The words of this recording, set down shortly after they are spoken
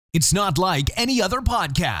It's not like any other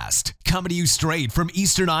podcast. Coming to you straight from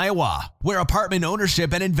Eastern Iowa, where apartment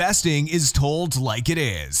ownership and investing is told like it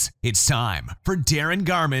is. It's time for Darren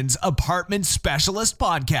Garman's Apartment Specialist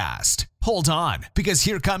Podcast. Hold on, because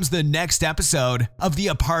here comes the next episode of the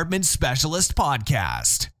Apartment Specialist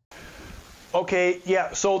Podcast. Okay,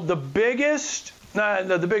 yeah, so the biggest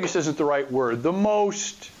isn't the right word. The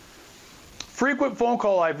most frequent phone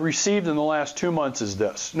call I've received in the last 2 months is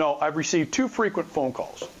this. No, I've received 2 frequent phone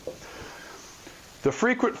calls. The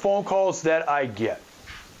frequent phone calls that I get.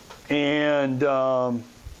 And one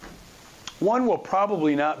will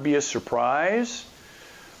probably not be a surprise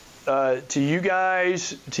to you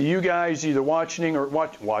guys either watching or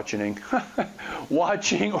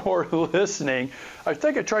listening. I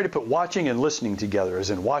think I tried to put watching and listening together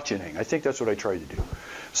as in watching. I think that's what I tried to do.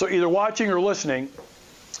 So either watching or listening.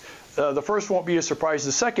 The first won't be a surprise.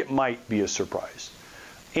 The second might be a surprise.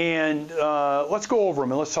 And let's go over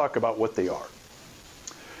them and let's talk about what they are.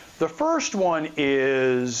 The first one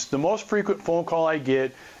is, the most frequent phone call I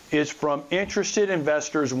get is from interested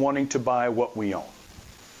investors wanting to buy what we own.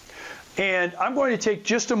 And I'm going to take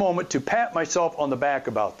just a moment to pat myself on the back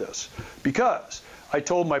about this, because I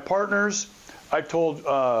told my partners, I've told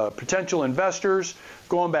potential investors,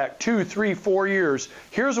 going back 2, 3, 4 years,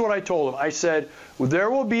 here's what I told them. I said, well,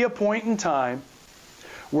 there will be a point in time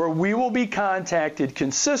where we will be contacted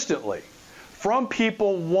consistently from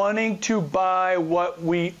people wanting to buy what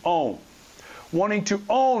we own, wanting to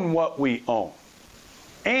own what we own.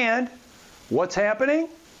 And what's happening?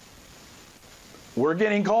 We're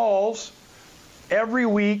getting calls every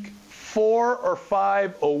week, 4 or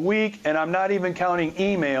 5 a week, and I'm not even counting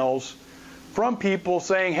emails from people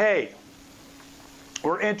saying, hey,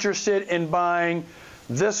 we're interested in buying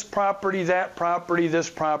this property, that property, this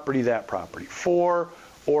property, that property. 4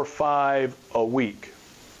 or 5 a week.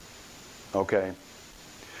 Okay?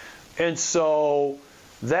 And so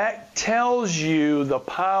that tells you the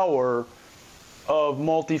power of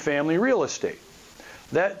multifamily real estate.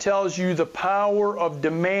 That tells you the power of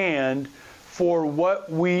demand for what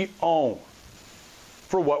we own,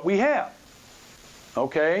 for what we have.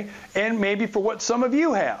 Okay? And maybe for what some of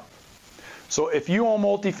you have. So if you own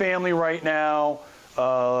multifamily right now,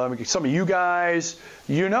 some of you guys,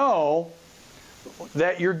 you know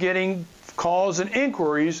that you're getting calls and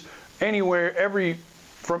inquiries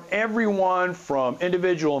from everyone from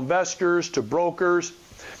individual investors to brokers,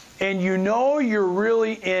 and you know you're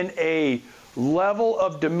really in a level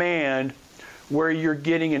of demand where you're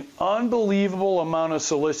getting an unbelievable amount of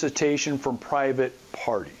solicitation from private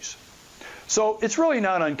parties. So it's really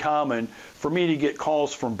not uncommon for me to get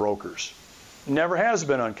calls from brokers. Never has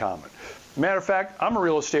been uncommon. Matter of fact, I'm a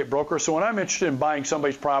real estate broker, so when I'm interested in buying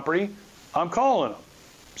somebody's property, I'm calling them.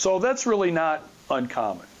 So that's really not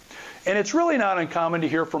uncommon. And it's really not uncommon to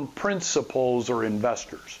hear from principals or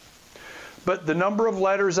investors. But the number of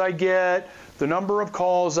letters I get, the number of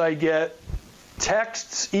calls I get,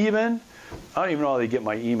 texts even, I don't even know how they get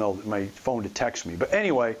my phone to text me. But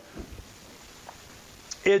anyway,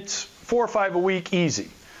 it's 4 or 5 a week easy.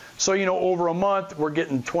 So, over a month, we're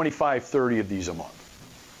getting 25, 30 of these a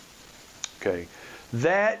month. Okay.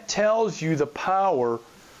 That tells you the power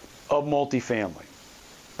of multifamily.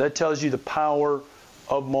 That tells you the power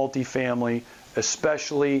of multifamily,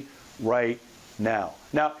 especially right now.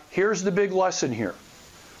 Now, here's the big lesson here.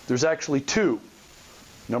 There's actually 2.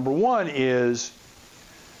 Number 1 is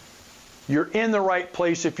you're in the right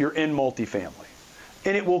place if you're in multifamily.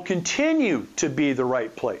 And it will continue to be the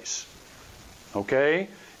right place. Okay?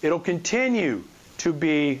 It'll continue to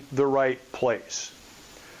be the right place.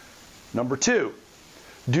 Number 2,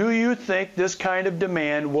 do you think this kind of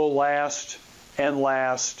demand will last and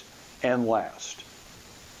last and last?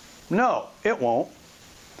 No, it won't.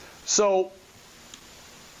 So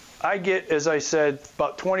I get, as I said,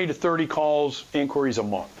 about 20 to 30 calls, inquiries a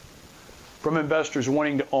month from investors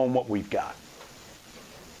wanting to own what we've got.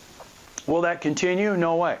 Will that continue?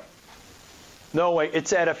 No way. No way.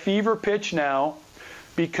 It's at a fever pitch now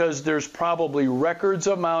because there's probably records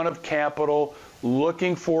amount of capital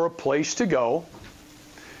looking for a place to go.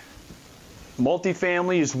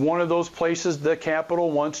 Multifamily is one of those places the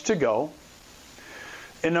capital wants to go.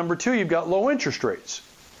 And number 2, you've got low interest rates.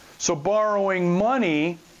 So borrowing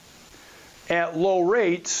money at low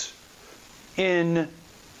rates in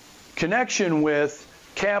connection with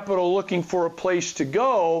capital looking for a place to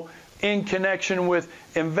go, in connection with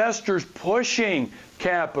investors pushing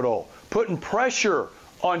capital, putting pressure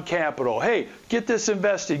on capital. Hey, get this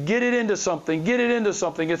invested, get it into something,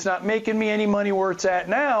 it's not making me any money where it's at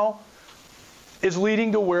now, is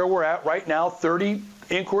leading to where we're at right now, 30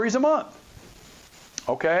 inquiries a month.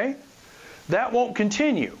 Okay? That won't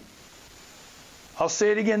continue. I'll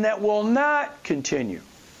say it again, that will not continue.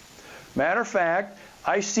 Matter of fact,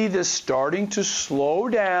 I see this starting to slow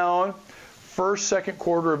down first, second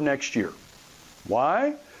quarter of next year.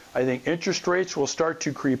 Why? I think interest rates will start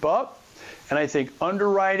to creep up, and I think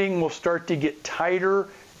underwriting will start to get tighter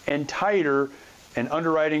and tighter, and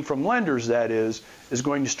underwriting from lenders, that is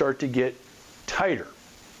going to start to get tighter.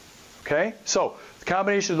 Okay? So the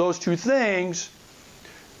combination of those two things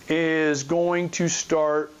is going to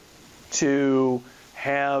start to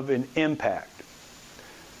have an impact.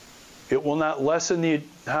 It will not lessen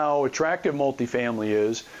how attractive multifamily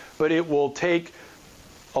is, but it will take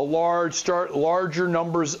larger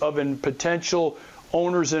numbers of potential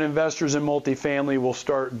owners and investors in multifamily will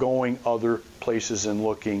start going other places and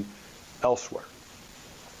looking elsewhere.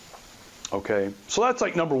 Okay, so that's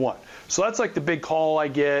like number one. So that's like the big call I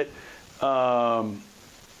get, 30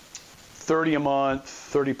 a month,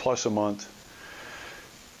 30 plus a month,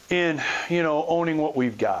 in owning what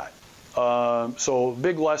we've got. So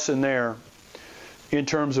big lesson there in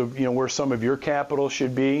terms of where some of your capital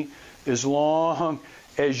should be, as long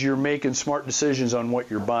as you're making smart decisions on what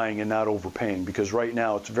you're buying and not overpaying, because right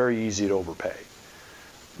now it's very easy to overpay.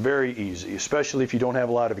 Very easy, especially if you don't have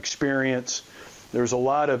a lot of experience. There's a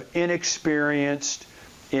lot of inexperienced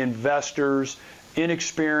investors,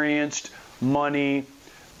 inexperienced money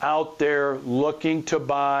out there looking to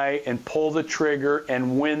buy and pull the trigger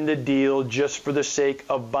and win the deal just for the sake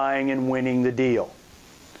of buying and winning the deal.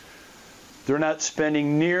 They're not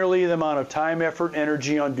spending nearly the amount of time, effort, and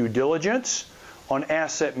energy on due diligence, on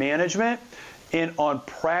asset management, and on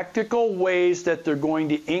practical ways that they're going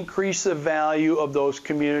to increase the value of those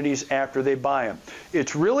communities after they buy them.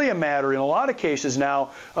 It's really a matter, in a lot of cases now,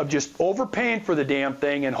 of just overpaying for the damn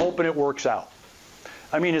thing and hoping it works out.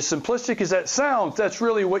 I mean, as simplistic as that sounds, that's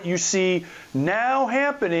really what you see now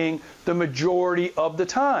happening the majority of the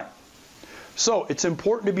time. So it's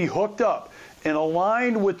important to be hooked up and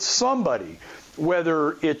aligned with somebody,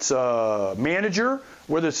 whether it's a manager,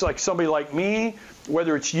 whether it's like somebody like me,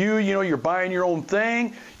 whether it's you're buying your own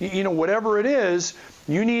thing, whatever it is,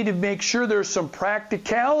 you need to make sure there's some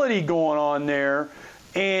practicality going on there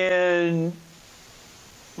and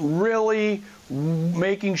really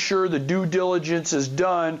making sure the due diligence is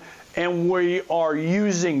done, and we are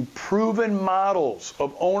using proven models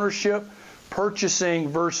of ownership, purchasing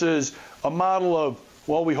versus a model of,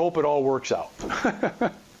 well, we hope it all works out.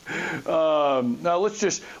 Now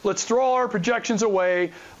let's throw all our projections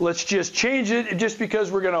away. Let's just change it just because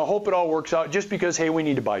we're going to hope it all works out, just because, hey, we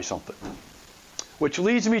need to buy something. Which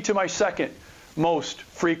leads me to my second most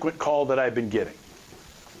frequent call that I've been getting.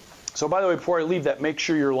 So by the way, before I leave that, make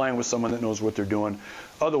sure you're aligned with someone that knows what they're doing.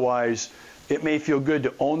 Otherwise, it may feel good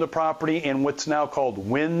to own the property and what's now called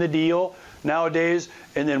win the deal nowadays,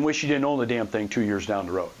 and then wish you didn't own the damn thing 2 years down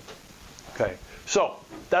the road. Okay, so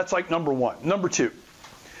that's like number one. Number two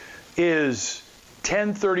is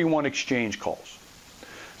 1031 exchange calls.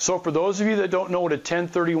 So for those of you that don't know what a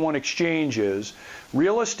 1031 exchange is,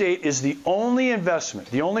 real estate is the only investment,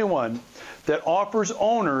 the only one, that offers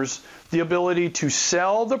owners the ability to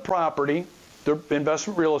sell the property, the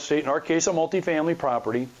investment real estate, in our case a multifamily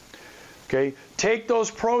property, okay, take those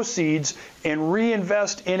proceeds and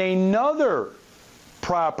reinvest in another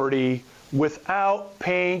property without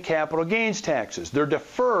paying capital gains taxes. They're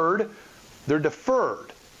deferred. They're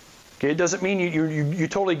deferred. Okay, it doesn't mean you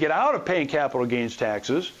totally get out of paying capital gains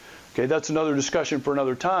taxes. Okay, that's another discussion for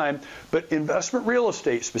another time. But investment real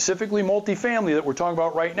estate, specifically multifamily that we're talking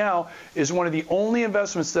about right now, is one of the only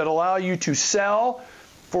investments that allow you to sell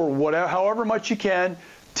for however much you can,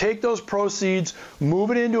 take those proceeds,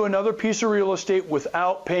 move it into another piece of real estate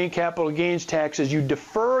without paying capital gains taxes. You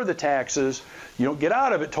defer the taxes. You don't get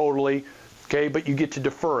out of it totally, okay, but you get to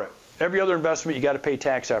defer it. Every other investment, you got to pay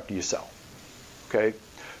tax after you sell. Okay,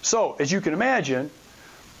 so as you can imagine,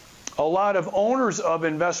 a lot of owners of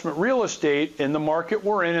investment real estate in the market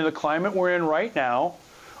we're in the climate we're in right now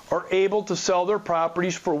are able to sell their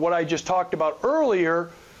properties for what I just talked about earlier,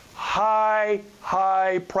 high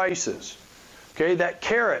prices. Okay, that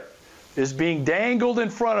carrot is being dangled in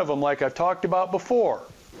front of them like I've talked about before.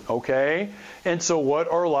 Okay, and so what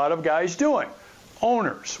are a lot of guys doing?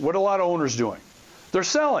 Owners. What are a lot of owners doing? They're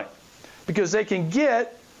selling because they can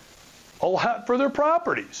get a lot for their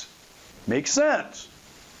properties. Makes sense.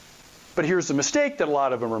 But here's the mistake that a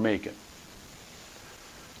lot of them are making.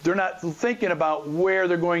 They're not thinking about where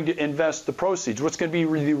they're going to invest the proceeds. What's going to be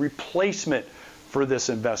the replacement for this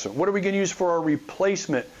investment? What are we going to use for our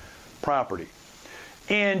replacement property?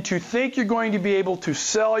 And to think you're going to be able to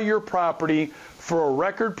sell your property for a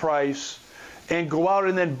record price and go out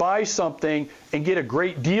and then buy something and get a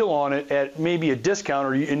great deal on it at maybe a discount,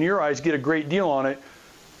 or in your eyes get a great deal on it,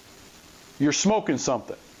 you're smoking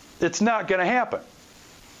something. It's not going to happen.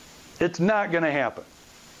 It's not going to happen.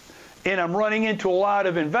 And I'm running into a lot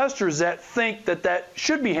of investors that think that that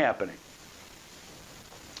should be happening.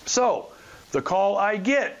 So the call I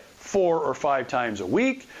get 4 or 5 times a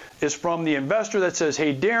week is from the investor that says,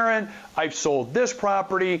 hey, Darren, I've sold this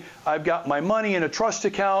property. I've got my money in a trust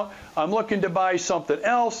account. I'm looking to buy something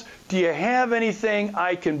else. Do you have anything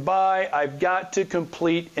I can buy? I've got to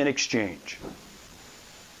complete an exchange.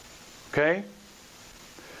 Okay?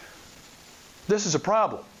 This is a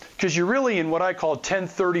problem because you're really in what I call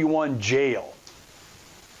 1031 jail,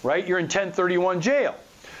 right? You're in 1031 jail.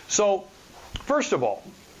 So, first of all,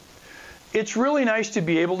 it's really nice to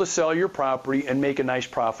be able to sell your property and make a nice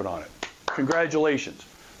profit on it. Congratulations.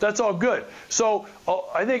 That's all good. So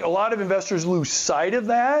I think a lot of investors lose sight of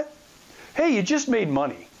that. Hey, you just made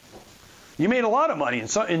money. You made a lot of money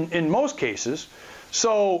in most cases.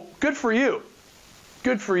 So good for you.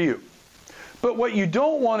 Good for you. But what you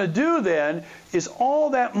don't want to do then is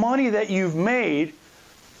all that money that you've made,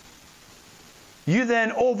 you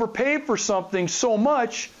then overpay for something so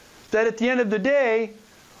much that at the end of the day,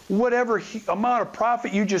 whatever amount of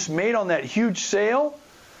profit you just made on that huge sale,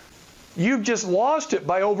 you've just lost it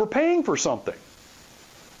by overpaying for something.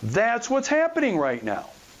 That's what's happening right now.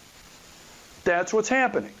 That's what's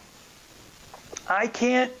happening. I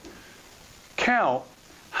can't count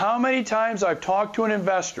how many times I've talked to an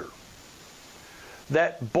investor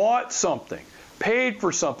that bought something, paid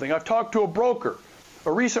for something. I've talked to a broker,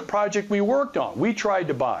 a recent project we worked on, we tried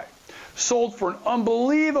to buy, sold for an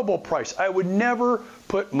unbelievable price. I would never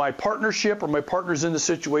put my partnership or my partners in the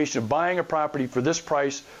situation of buying a property for this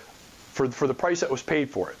price, for the price that was paid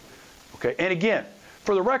for it. Okay, and again,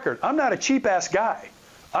 for the record, I'm not a cheap-ass guy.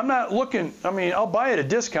 I'm not looking, I'll buy at a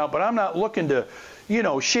discount, but I'm not looking to,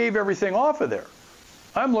 shave everything off of there.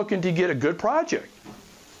 I'm looking to get a good project.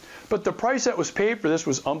 But the price that was paid for this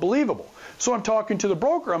was unbelievable. So I'm talking to the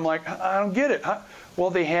broker. I'm like, I don't get it.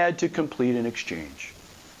 Well, they had to complete an exchange.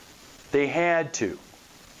 They had to.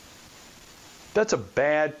 That's a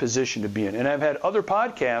bad position to be in. And I've had other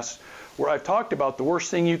podcasts where I've talked about the worst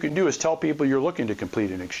thing you can do is tell people you're looking to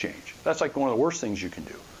complete an exchange. That's like one of the worst things you can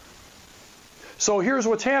do. So here's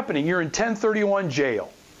what's happening. You're in 1031 jail.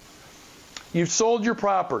 You've sold your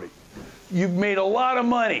property. You've made a lot of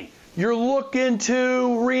money. You're looking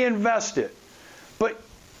to reinvest it. But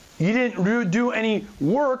you didn't do any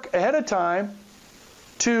work ahead of time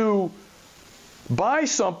to buy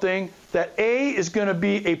something that A, is going to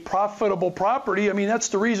be a profitable property. That's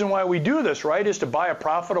the reason why we do this, right? Is to buy a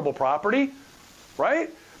profitable property, right?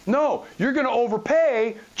 No, you're going to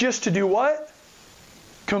overpay just to do what?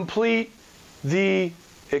 Complete the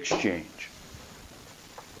exchange.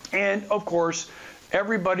 And of course,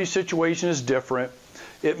 everybody's situation is different.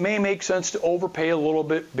 It may make sense to overpay a little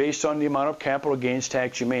bit based on the amount of capital gains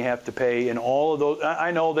tax you may have to pay and all of those.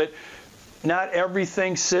 I know that not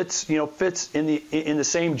everything fits in the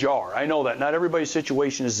same jar. I know that. Not everybody's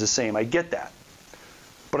situation is the same. I get that.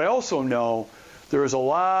 But I also know there's a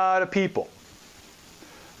lot of people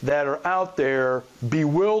that are out there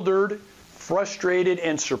bewildered, frustrated,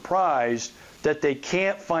 and surprised that they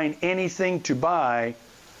can't find anything to buy.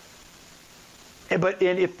 And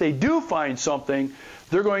if they do find something,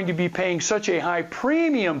 they're going to be paying such a high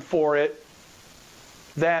premium for it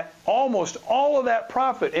that almost all of that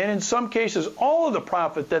profit, and in some cases all of the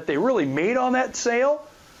profit that they really made on that sale,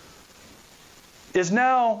 is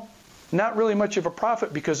now not really much of a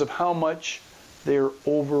profit because of how much they're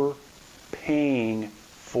overpaying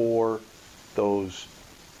for those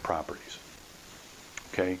properties.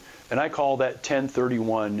 Okay? And I call that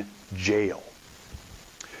 1031 jail.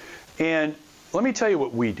 And let me tell you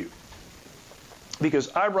what we do,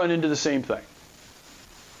 because I run into the same thing.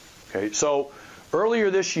 Okay, so earlier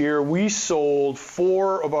this year, we sold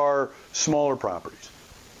 4 of our smaller properties.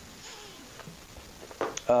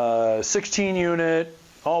 16 unit,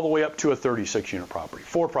 all the way up to a 36 unit property.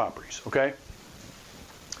 4 properties, okay?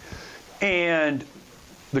 And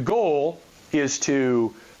the goal is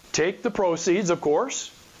to take the proceeds, of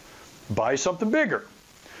course, buy something bigger.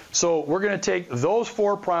 So we're going to take those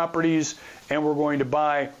 4 properties and we're going to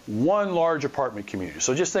buy 1 large apartment community.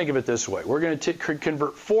 So just think of it this way. We're going to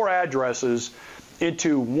convert 4 addresses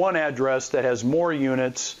into 1 address that has more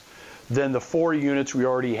units than the 4 units we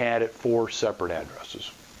already had at 4 separate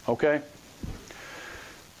addresses. Okay?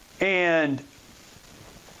 And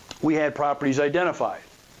we had properties identified.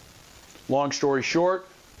 Long story short,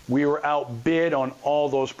 we were outbid on all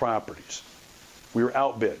those properties. We were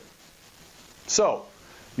outbid. So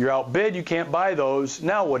You're outbid, you can't buy those.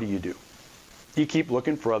 Now what do? You keep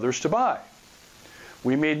looking for others to buy.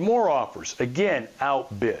 We made more offers. Again,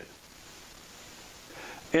 outbid.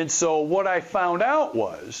 And so what I found out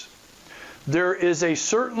was there is a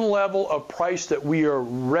certain level of price that we are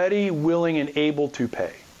ready, willing, and able to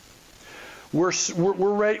pay. We're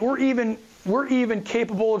ready. We're even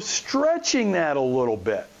capable of stretching that a little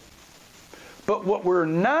bit. But what we're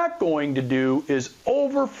not going to do is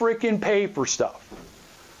over freaking pay for stuff,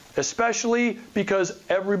 especially because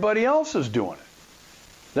everybody else is doing it.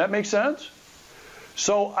 Does that make sense?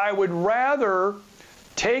 So I would rather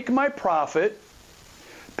take my profit,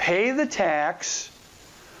 pay the tax,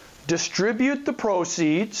 distribute the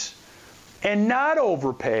proceeds, and not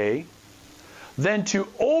overpay than to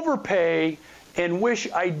overpay and wish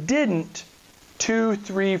I didn't 2,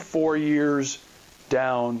 3, 4 years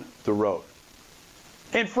down the road.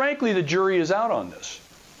 And frankly, the jury is out on this.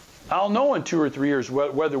 I'll know in 2 or 3 years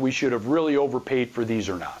whether we should have really overpaid for these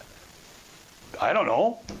or not. I don't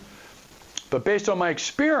know. But based on my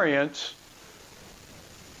experience,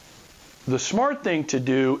 the smart thing to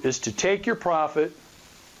do is to take your profit,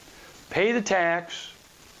 pay the tax,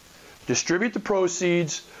 distribute the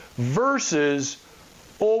proceeds, versus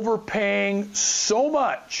overpaying so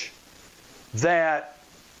much that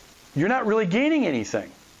you're not really gaining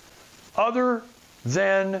anything other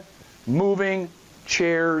than moving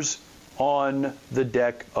chairs on the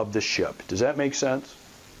deck of the ship. Does that make sense?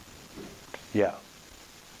 Yeah.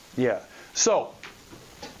 So,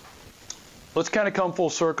 let's kind of come full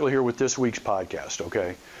circle here with this week's podcast,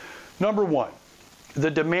 okay? Number one,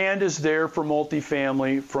 the demand is there for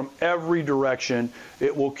multifamily from every direction.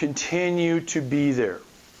 It will continue to be there.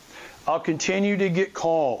 I'll continue to get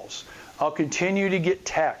calls. I'll continue to get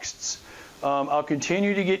texts. I'll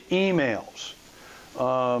continue to get emails.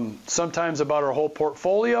 Sometimes about our whole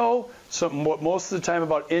portfolio, most of the time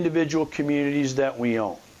about individual communities that we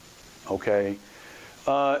own, okay?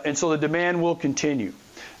 And so the demand will continue.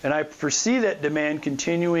 And I foresee that demand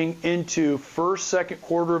continuing into first, second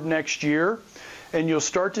quarter of next year, and you'll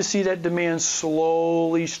start to see that demand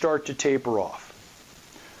slowly start to taper off.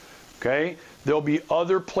 Okay? There'll be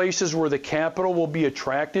other places where the capital will be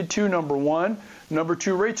attracted to, number one. Number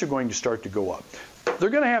two, rates are going to start to go up. They're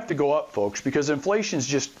going to have to go up, folks, because inflation is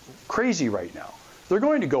just crazy right now. They're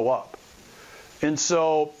going to go up. And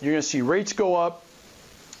so you're going to see rates go up,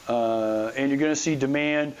 and you're going to see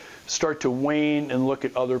demand start to wane and look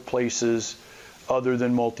at other places other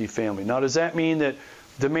than multifamily. Now, does that mean that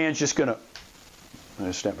demand's just going to, I'm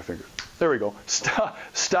going to snap my finger. There we go.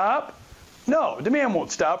 Stop? No, demand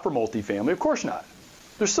won't stop for multifamily. Of course not.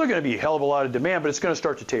 There's still going to be a hell of a lot of demand, but it's going to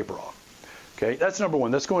start to taper off. Okay, that's number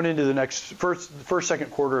one. That's going into the next first,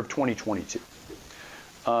 second quarter of 2022.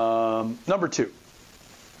 Number two,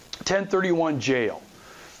 1031 jail.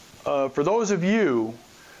 For those of you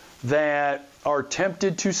that are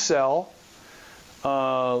tempted to sell,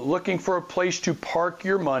 looking for a place to park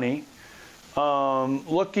your money,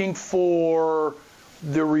 looking for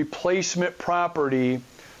the replacement property,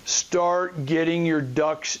 start getting your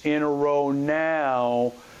ducks in a row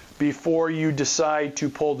now before you decide to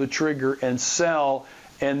pull the trigger and sell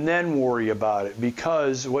and then worry about it,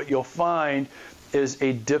 because what you'll find is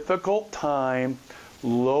a difficult time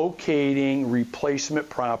locating replacement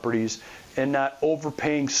properties and not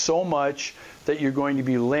overpaying so much that you're going to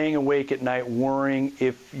be laying awake at night worrying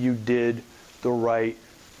if you did the right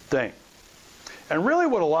thing. And really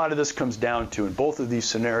what a lot of this comes down to in both of these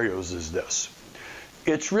scenarios is this.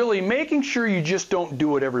 It's really making sure you just don't do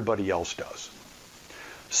what everybody else does.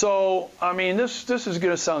 So, I mean, this is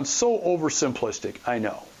going to sound so oversimplistic, I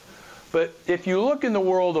know. But if you look in the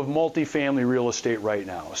world of multifamily real estate right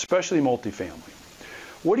now, especially multifamily,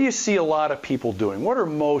 what do you see a lot of people doing? What are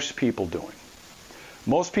most people doing?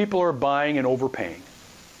 Most people are buying and overpaying.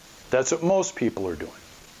 That's what most people are doing.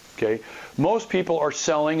 Okay? Most people are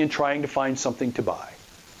selling and trying to find something to buy.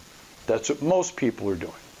 That's what most people are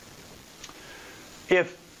doing.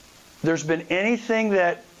 If there's been anything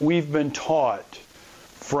that we've been taught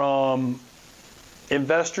from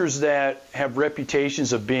investors that have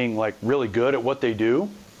reputations of being like really good at what they do,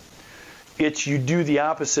 it's you do the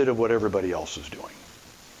opposite of what everybody else is doing.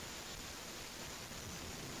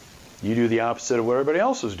 You do the opposite of what everybody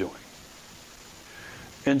else is doing.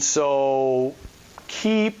 And so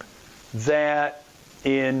keep that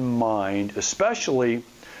in mind, especially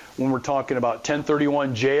when we're talking about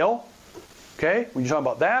 1031 jail, okay? When you're talking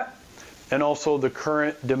about that, and also the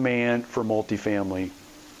current demand for multifamily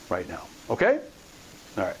right now, okay?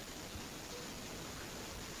 All right.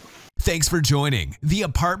 Thanks for joining the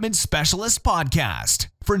Apartment Specialist Podcast.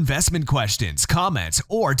 For investment questions, comments,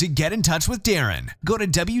 or to get in touch with Darren, go to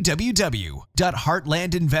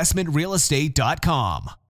www.heartlandinvestmentrealestate.com.